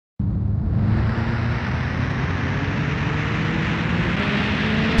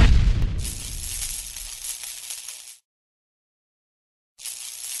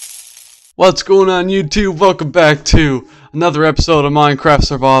What's going on YouTube? Welcome back to another episode of Minecraft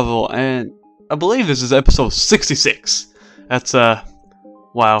Survival, and I believe this is episode 66. That's wow,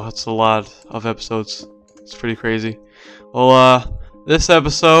 that's a lot of episodes. It's pretty crazy. Well, this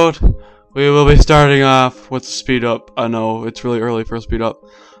episode we will be starting off with the speed up. I know it's really early for a speed up.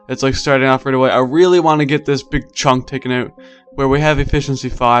 It's like starting off right away. I really want to get this big chunk taken out where we have efficiency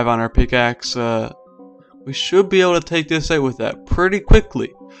 5 on our pickaxe. We should be able to take this out with that pretty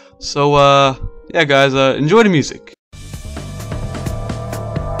quickly. So, yeah guys, enjoy the music.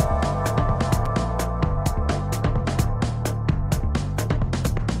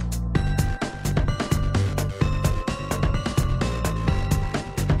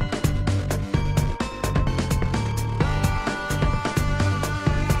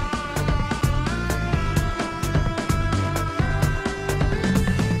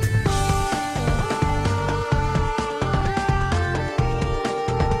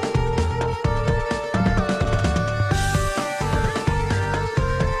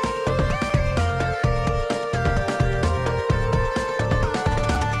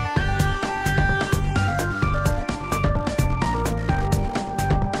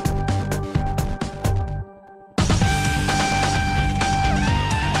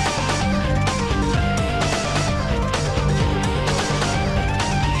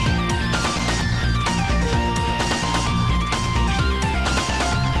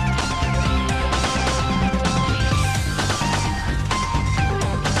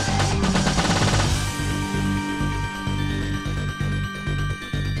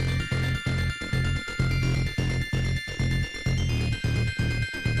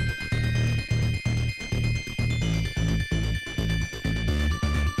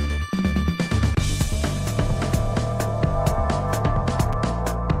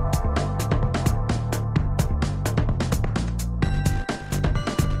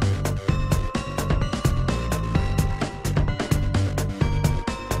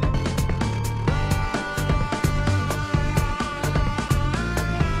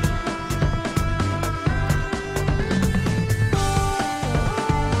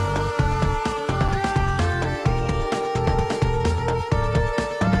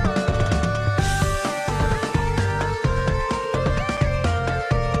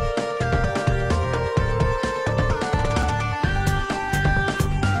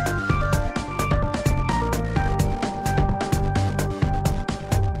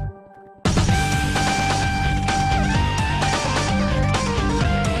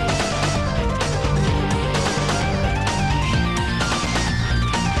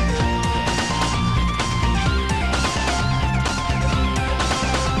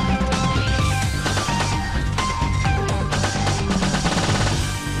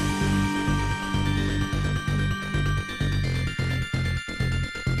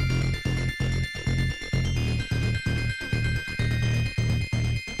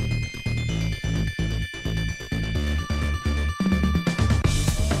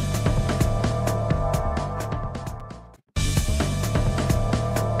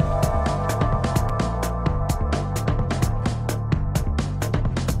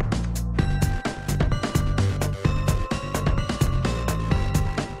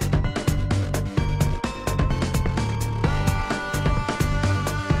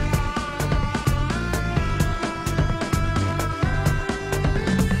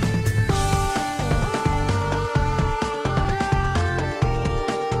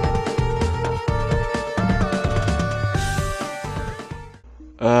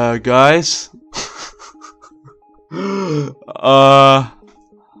 Guys, that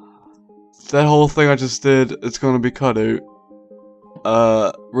whole thing I just did, it's gonna be cut out,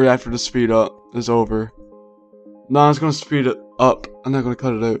 right after the speed up is over. No, it's gonna speed it up, I'm not gonna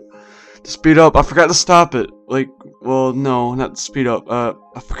cut it out. The speed up, I forgot to stop it, like, well, no, not the speed up, I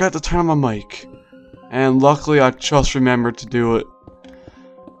forgot to turn on my mic, and luckily I just remembered to do it.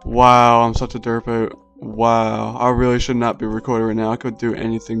 Wow, I'm such a derp out. Wow, I really should not be recording right now. I could do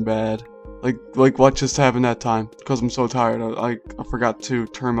anything bad. Like what just happened that time? Because I'm so tired. I forgot to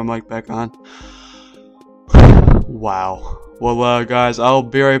turn my mic back on. Wow. Well, guys, I'll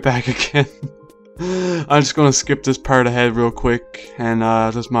be right back again. I'm just gonna skip this part ahead real quick and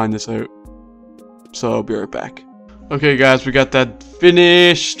just mine this out. So I'll be right back. Okay, guys, we got that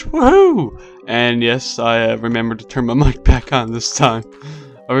finished. Woohoo! And yes, I remembered to turn my mic back on this time.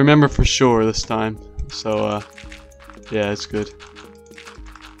 I remember for sure this time. So, yeah, it's good.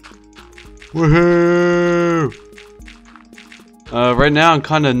 Woohoo! Right now I'm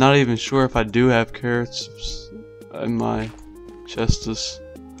kinda not even sure if I do have carrots in my chestus.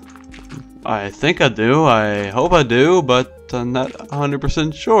 I think I do, I hope I do, but but I'm not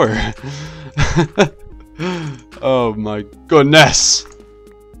 100% sure. Oh my goodness!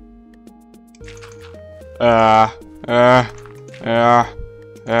 I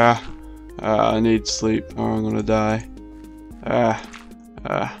need sleep or I'm gonna die. I'm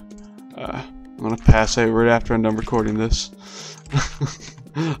gonna pass out right after I'm done recording this.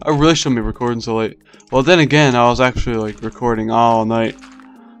 I really shouldn't be recording so late. Well, then again, I was actually like recording all night.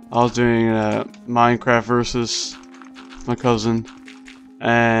 I was doing Minecraft versus my cousin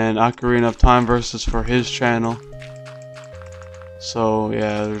and Ocarina of Time versus for his channel. So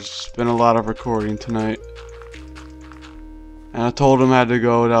yeah, there's been a lot of recording tonight. And I told him I had to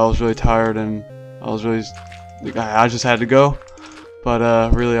go, that I was really tired and I was really like, I just had to go.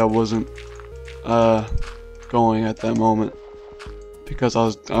 But really I wasn't going at that moment because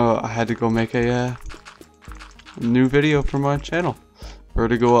I had to go make a new video for my channel for it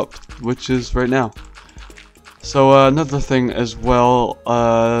to go up, which is right now. So another thing as well,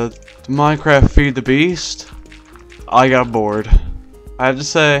 Minecraft Feed the Beast, I got bored. I have to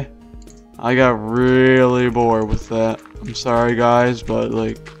say, I got really bored with that. I'm sorry guys, but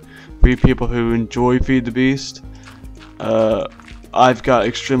like, we people who enjoy Feed the Beast, I've got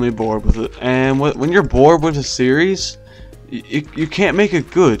extremely bored with it. And when you're bored with a series, you can't make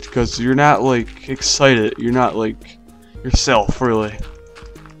it good because you're not like excited. You're not like yourself really.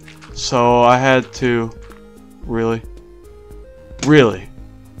 So I had to really.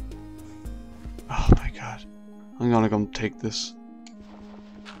 Oh my god, I'm gonna go take this.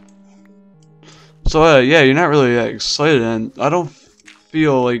 So yeah, you're not really that excited, and I don't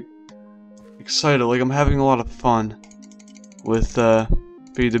feel like excited. Like I'm having a lot of fun with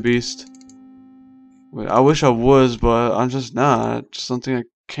Feed the Beast. I wish I was, but I'm just not. It's something I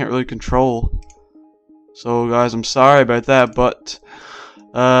can't really control. So guys, I'm sorry about that, but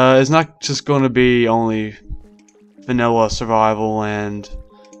it's not just going to be only vanilla survival and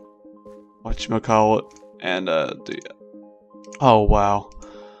whatchamacallit and oh wow,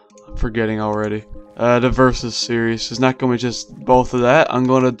 I'm forgetting already. The Versus series is not going to be just both of that. I'm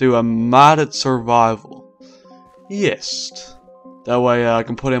going to do a modded survival. Yes. That way I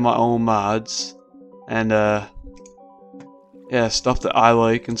can put in my own mods. And yeah, stuff that I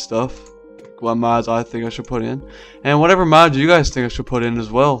like and stuff. What mods I think I should put in. And whatever mods you guys think I should put in as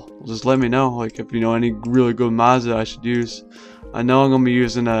well. Just let me know. Like if you know any really good mods that I should use. I know I'm going to be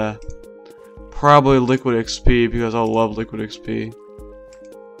using probably Liquid XP because I love Liquid XP.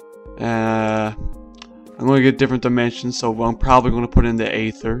 I'm going to get different dimensions, so I'm probably going to put in the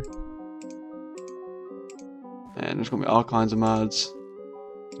Aether. And there's going to be all kinds of mods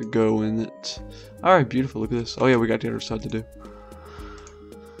to go in it. Alright, beautiful, look at this. Oh yeah, we got the other side to do.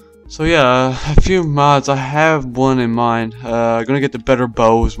 So yeah, a few mods. I have one in mind. I'm going to get the Better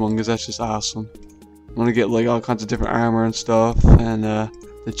Bows one because that's just awesome. I'm going to get like all kinds of different armor and stuff. And the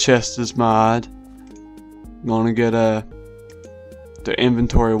chest is mod. I'm going to get the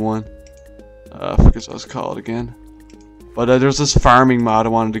inventory one. I forget what it's called again. But there's this farming mod I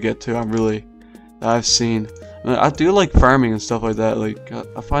wanted to get to. I've seen. I do like farming and stuff like that. Like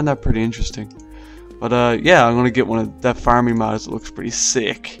I find that pretty interesting. But yeah, I'm gonna get one of that farming mods. It looks pretty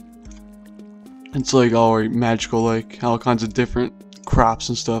sick. It's like all magical, like all kinds of different crops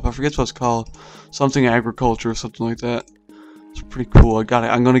and stuff. I forget what it's called. Something agriculture or something like that. It's pretty cool.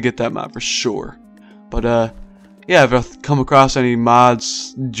 I'm gonna get that mod for sure. But yeah, if I come across any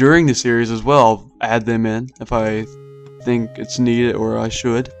mods during the series as well, I'll add them in if I think it's needed or I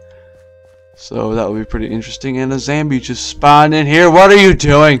should. So that would be pretty interesting. And a zombie just spawned in here. What are you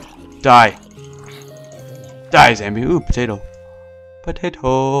doing? Die. Die, zombie. Ooh, potato.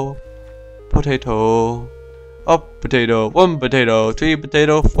 Potato. Potato. Up potato. 1 potato. 3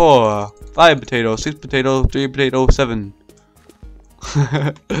 potato. 4. 5 potato. 6 potato. 3 potato. 7.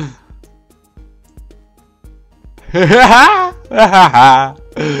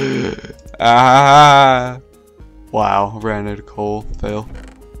 Wow, ran out of coal. Fail.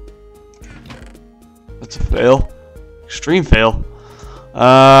 That's a fail. Extreme fail.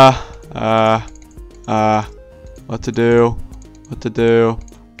 What to do? What to do?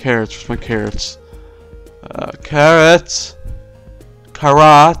 Carrots. Where's my carrots? Carrots.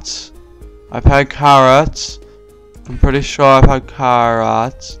 Carrots. I've had carrots. I'm pretty sure I've had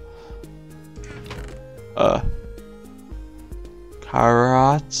carrots.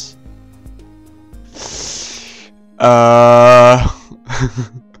 Carrots.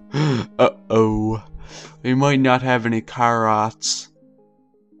 Uh-oh. We might not have any carrots.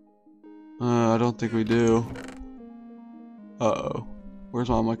 I don't think we do. Uh-oh. Where's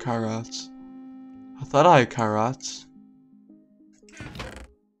all my carrots? I thought I had carrots. I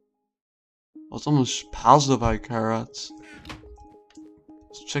was almost positive I had carrots.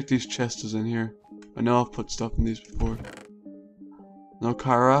 Let's check these chests in here. I know I've put stuff in these before. No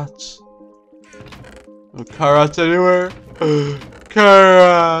carrots. No carrots anywhere.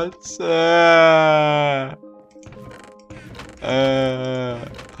 Carrots.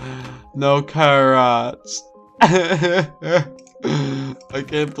 No carrots. I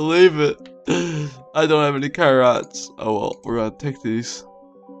can't believe it. I don't have any carrots. Oh well, we're gonna take these.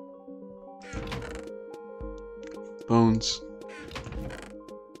 Bones.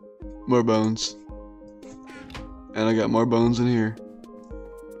 More bones. And I got more bones in here.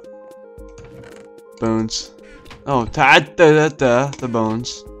 Bones. Oh, the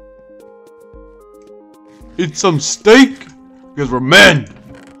bones. Eat some steak? Because we're men.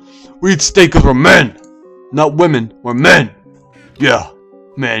 We eat steak because we're men. Not women, we're men. Yeah,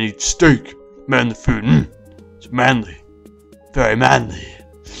 man eats steak. Manly food. It's manly. Very manly.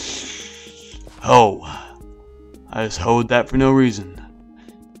 Oh. I just hoed that for no reason.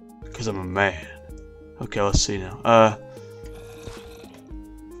 Because I'm a man. Okay, let's see now.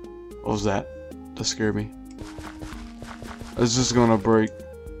 What was that? That scared me. It's just gonna break.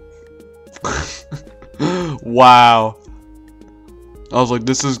 Wow. I was like,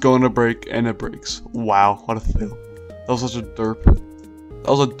 this is going to break, and it breaks. Wow, what a fail. That was such a derp. That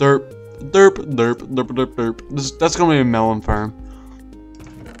was a derp. That's gonna be a melon farm.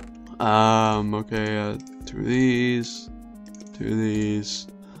 Okay, 2 of these. 2 of these.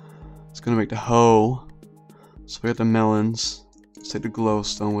 It's gonna make the hoe. So we got the melons. Let's take the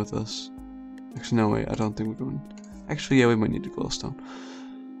glowstone with us. Actually, no, wait, I don't think we're going. Actually, yeah, we might need the glowstone.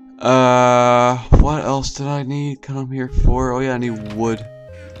 What else did I need come here for? Oh yeah, I need wood.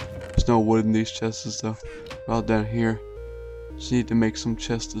 There's no wood in these chests though. They're all down here. Just need to make some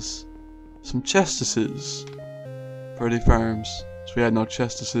chests. Some chestises for the farms. So we had no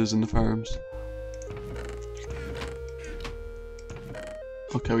chestises in the farms.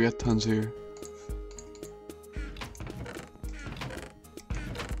 Okay, we got tons here.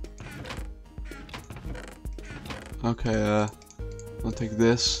 Okay, I'll take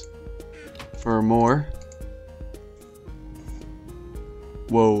this for more.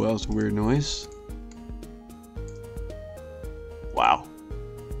 Whoa, that was a weird noise. Wow.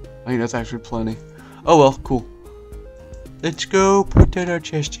 I think that's actually plenty. Oh well, cool. Let's go put out our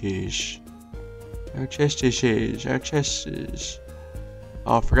chesties. Our chesties. Our chesties.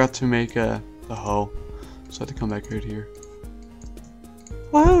 Oh, I forgot to make the hoe. So I have to come back right here.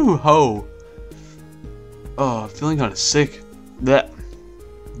 Woohoo! Hoe! Oh, I'm feeling kind of sick. That.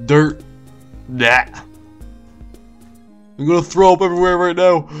 Dirt. That. I'm gonna throw up everywhere right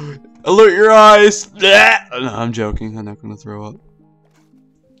now. Alert your eyes. That. No, I'm joking. I'm not gonna throw up.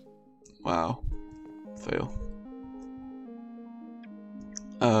 Wow. Fail.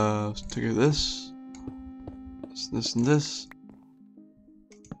 Let's take this. This and this.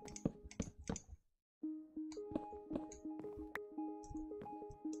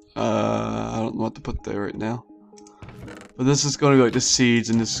 I don't know what to put there right now. But this is gonna be like the seeds,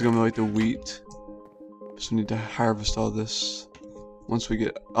 and this is gonna be like the wheat. So we need to harvest all this once we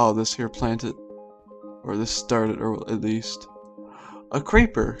get all this here planted, or this started, or at least a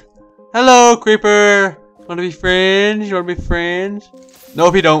creeper. Hello, creeper. Wanna be friends? You wanna be friends?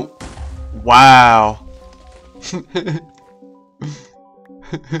 Nope, you don't. Wow.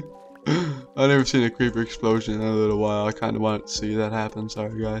 I've never seen a creeper explosion in a little while. I kind of wanted to see that happen.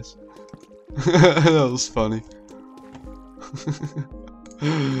 Sorry, guys. That was funny.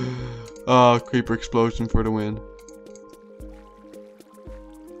 Oh, creeper explosion for the win.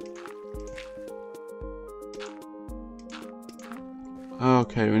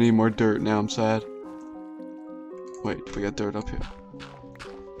 Okay, we need more dirt now. I'm sad. Wait, we got dirt up here.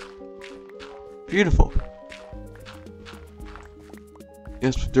 Beautiful.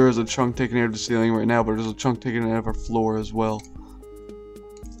 Yes, there is a chunk taken out of the ceiling right now, but there's a chunk taken out of our floor as well.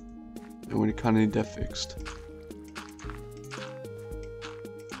 And we kind of need that fixed.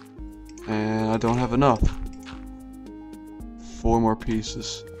 And I don't have enough. 4 more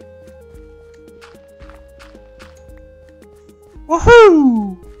pieces.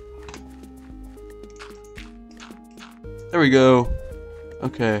 Woohoo! There we go.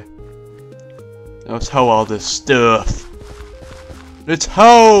 Okay. Now let's hoe all this stuff. Let's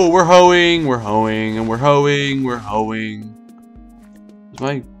hoe! We're hoeing, we're hoeing, and we're hoeing, we're hoeing.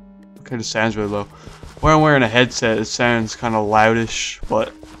 My kind of sounds really low. When I'm wearing a headset, it sounds kind of loudish,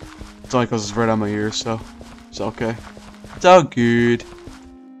 but it's only because it's right on my ears, so it's okay. It's all good.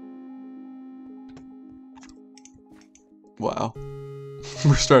 Wow.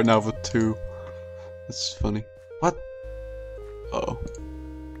 We're starting out with 2. That's funny. What? Uh-oh.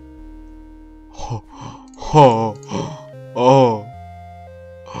 Oh. Oh. Oh.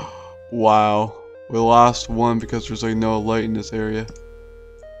 Wow. We lost one because there's like no light in this area.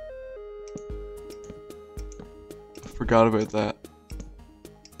 I forgot about that.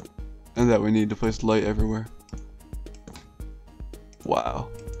 And that we need to place light everywhere. Wow.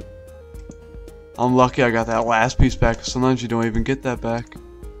 I'm lucky I got that last piece back, 'cause sometimes you don't even get that back.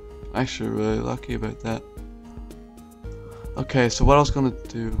 Actually, really lucky about that. Okay, so what I was gonna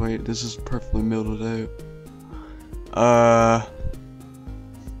do? Wait, this is perfectly milled out.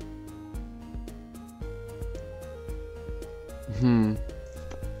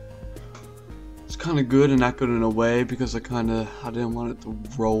 It's kind of good and not good in a way because I didn't want it to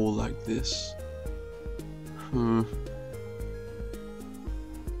roll like this.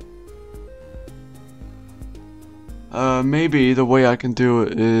 Maybe the way I can do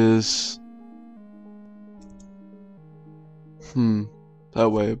it is that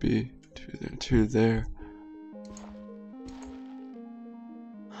way it'd be two there.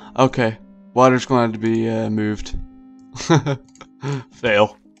 Okay, water's going to have to be moved.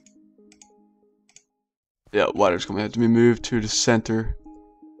 Fail. Yeah, water's going to have to be moved to the center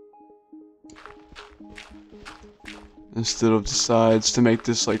instead of the sides to make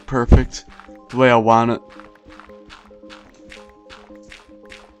this like perfect the way I want it.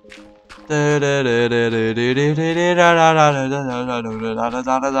 Wait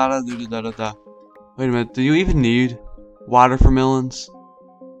a minute, do you even need water for melons?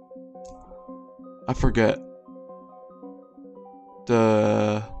 I forget.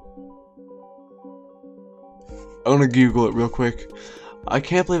 I'm gonna Google it real quick. I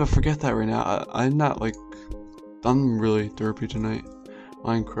can't believe I forget that right now. I'm really derpy tonight.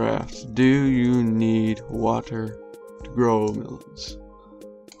 Minecraft. Do you need water to grow melons?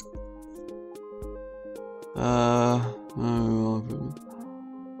 I don't know.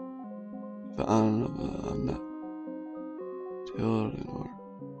 I'm not.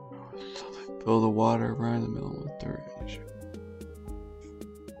 Fill the water around the melon with dirt.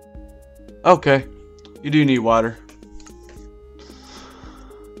 Okay, you do need water.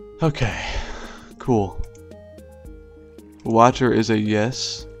 Okay, cool. Water is a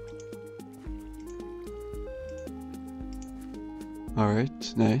yes.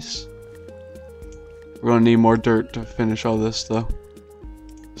 Alright, nice. We're gonna need more dirt to finish all this though.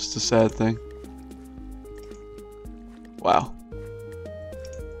 It's the sad thing. Wow.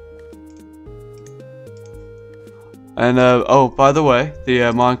 And oh, by the way, the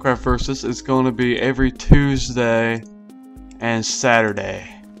Minecraft Versus is going to be every Tuesday and Saturday.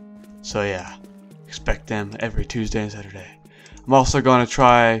 So yeah, expect them every Tuesday and Saturday. I'm also going to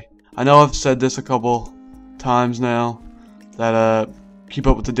try, I know I've said this a couple times now, that keep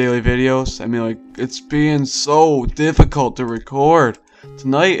up with the daily videos. I mean, like, it's being so difficult to record.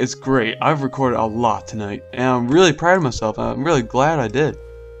 Tonight is great. I've recorded a lot tonight, and I'm really proud of myself. I'm really glad I did.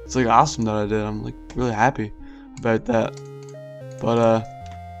 It's like awesome that I did. I'm like really happy about that. But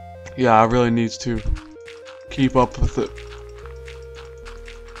yeah, I really need to keep up with it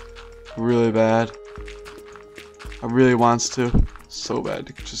really bad. I really wants to so bad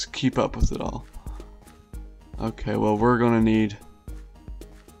to just keep up with it all. Okay, well, we're gonna need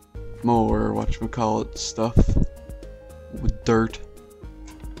more whatchamacallit stuff with dirt.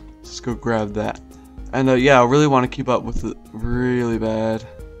 Let's go grab that. And yeah, I really want to keep up with it really bad.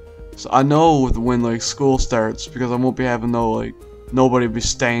 So I know when like school starts, because I won't be having nobody be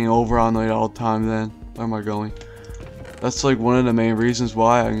staying over all night all the time then. Where am I going? That's like one of the main reasons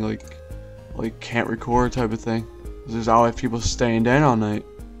why I like can't record type of thing. There's always people staying down all night.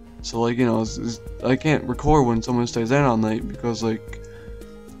 So like, you know, I can't record when someone stays down all night because like,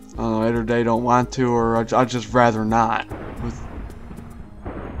 I don't know, either they don't want to or I'd just rather not.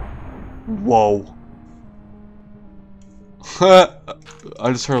 Whoa.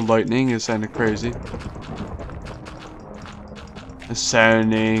 I just heard lightning. It sounded crazy. It's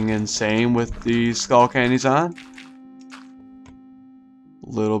sounding insane with the skull candies on. A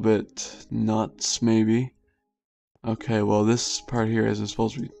little bit nuts, maybe. Okay, well, this part here isn't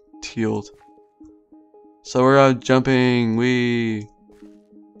supposed to be tealed. So we're out jumping. Well,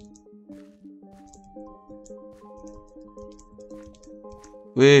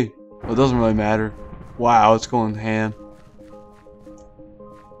 it doesn't really matter. Wow, it's going ham.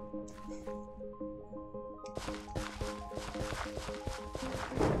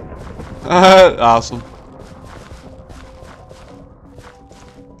 Awesome.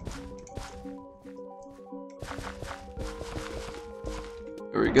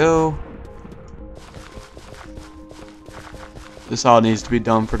 There we go. This all needs to be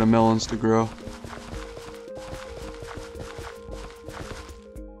done for the melons to grow.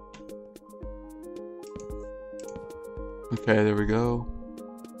 Okay, there we go.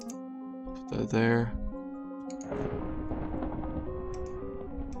 that there.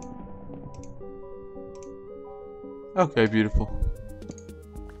 Okay, beautiful.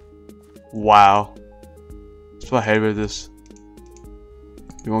 Wow. That's what I hate about this.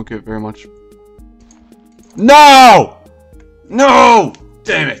 You won't get very much. No! No!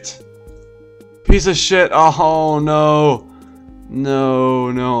 Damn it! Piece of shit. Oh no.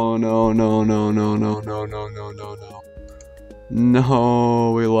 No, no, no, no, no, no, no, no, no, no, no, no.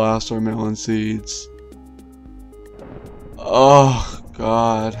 No, we lost our melon seeds. Oh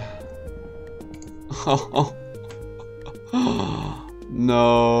god. No.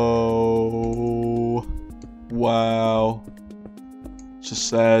 Wow. It's a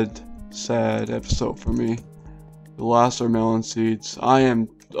sad episode for me. We lost our melon seeds. I am.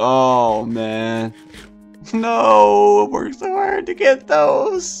 Oh man. No, I worked so hard to get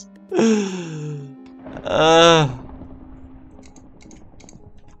those.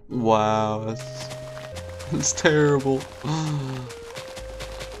 Wow, that's terrible.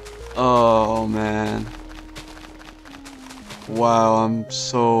 Oh man. Wow, I'm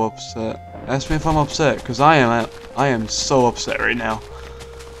so upset. Ask me if I'm upset, because I am so upset right now.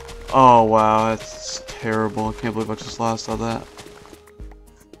 Oh wow, that's terrible. I can't believe I just lost all that.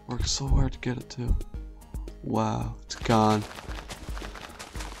 Worked so hard to get it too. Wow, it's gone.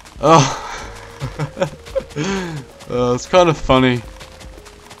 Oh, it's kind of funny,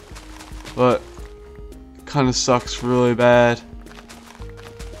 but it kind of sucks really bad.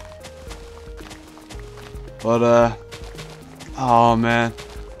 But oh man,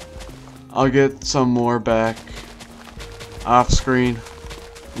 I'll get some more back off screen.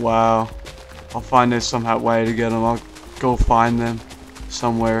 Wow, I'll find a somehow way to get them. I'll go find them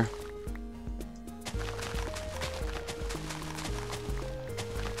somewhere.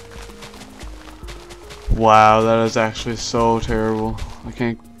 Wow, that is actually so terrible. I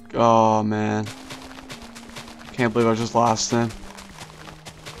can't. Oh man, can't believe I just lost them.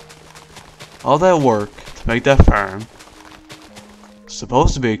 All that work to make that farm.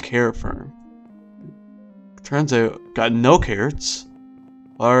 Supposed to be a carrot farm. Turns out, got no carrots.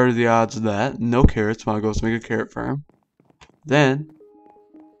 What are the odds of that? No carrots when I go to make a carrot farm. Then,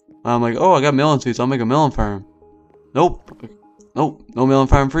 I'm like, oh, I got melon seeds. I'll make a melon farm. Nope. Nope. No melon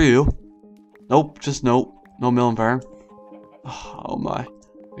farm for you. Nope. Just nope. No melon farm. Oh my.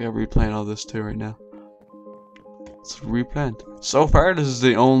 I gotta replant all this too right now. Let's replant. So far, this is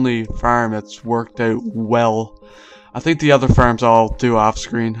the only farm that's worked out well. I think the other farms I'll do off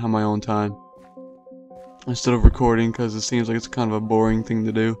screen on my own time instead of recording, because it seems like it's kind of a boring thing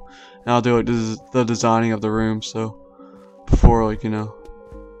to do. And I'll do it the designing of the room, so before, like, you know,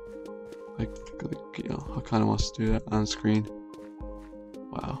 like you know, I kind of want to do that on screen.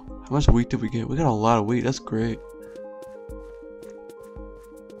 Wow, how much wheat did we get? We got a lot of wheat. That's great.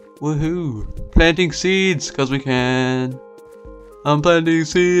 Woohoo! Planting seeds because we can. I'm planting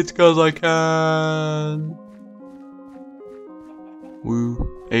seeds because I can.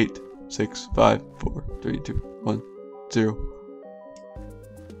 Woo. 8, 6, 5, 4, 3, 2, 1, 0.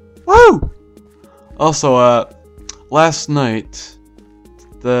 Woo! Also, last night,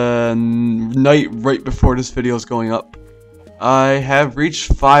 the night right before this video is going up, I have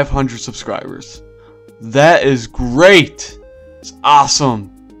reached 500 subscribers. That is great! It's awesome!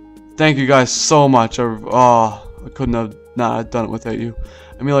 Thank you guys so much. I couldn't have not done it without you.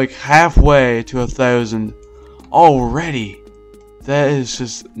 I mean, like halfway to 1,000 already. That is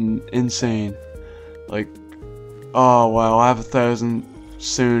just insane. Like, oh wow, I'll have 1,000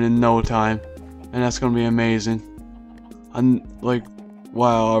 soon in no time, and that's gonna be amazing. I'm like,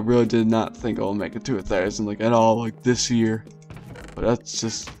 wow, I really did not think I'll make it to 1,000 like at all, like this year. But that's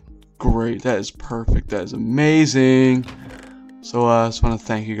just great. That is perfect. That is amazing. So I just want to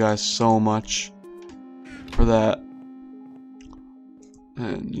thank you guys so much for that.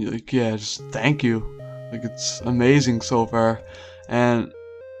 And like, yeah, just thank you. Like, it's amazing so far. And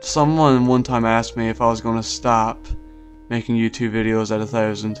someone one time asked me if I was going to stop making YouTube videos at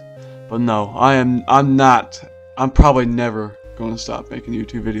 1,000. But no, I'm not. I'm probably never going to stop making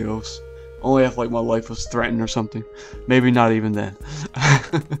YouTube videos. Only if like my life was threatened or something. Maybe not even then.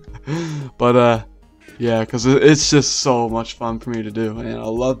 But yeah, because it's just so much fun for me to do, and I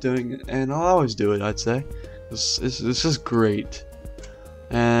love doing it, and I'll always do it, I'd say. It's just great.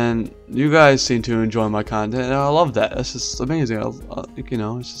 And you guys seem to enjoy my content, and I love that. That's just amazing. You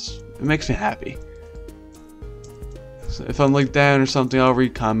know, it makes me happy. So if I'm like down or something, I'll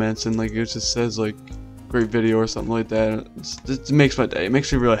read comments, and like it just says like great video or something like that. It makes my day. It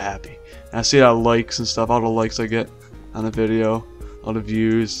makes me really happy. And I see all the likes and stuff, all the likes I get on the video, all the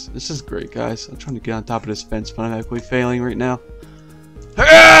views. It's just great, guys. I'm trying to get on top of this fence, but I'm actually failing right now.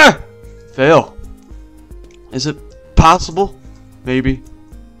 Ah! Fail. Is it possible? Maybe.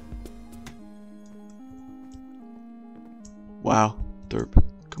 Wow. Derp.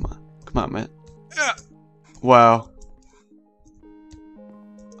 Come on. Come on, man. Yeah. Wow.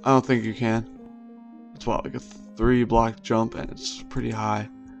 I don't think you can. It's what, like a 3-block jump, and it's pretty high.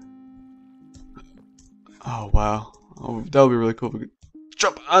 Oh, wow. Oh, that would be really cool if we could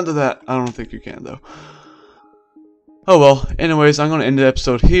jump onto that. I don't think you can, though. Oh well, anyways, I'm going to end the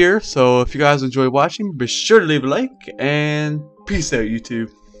episode here. So if you guys enjoy watching, be sure to leave a like, and peace out,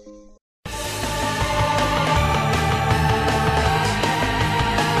 YouTube.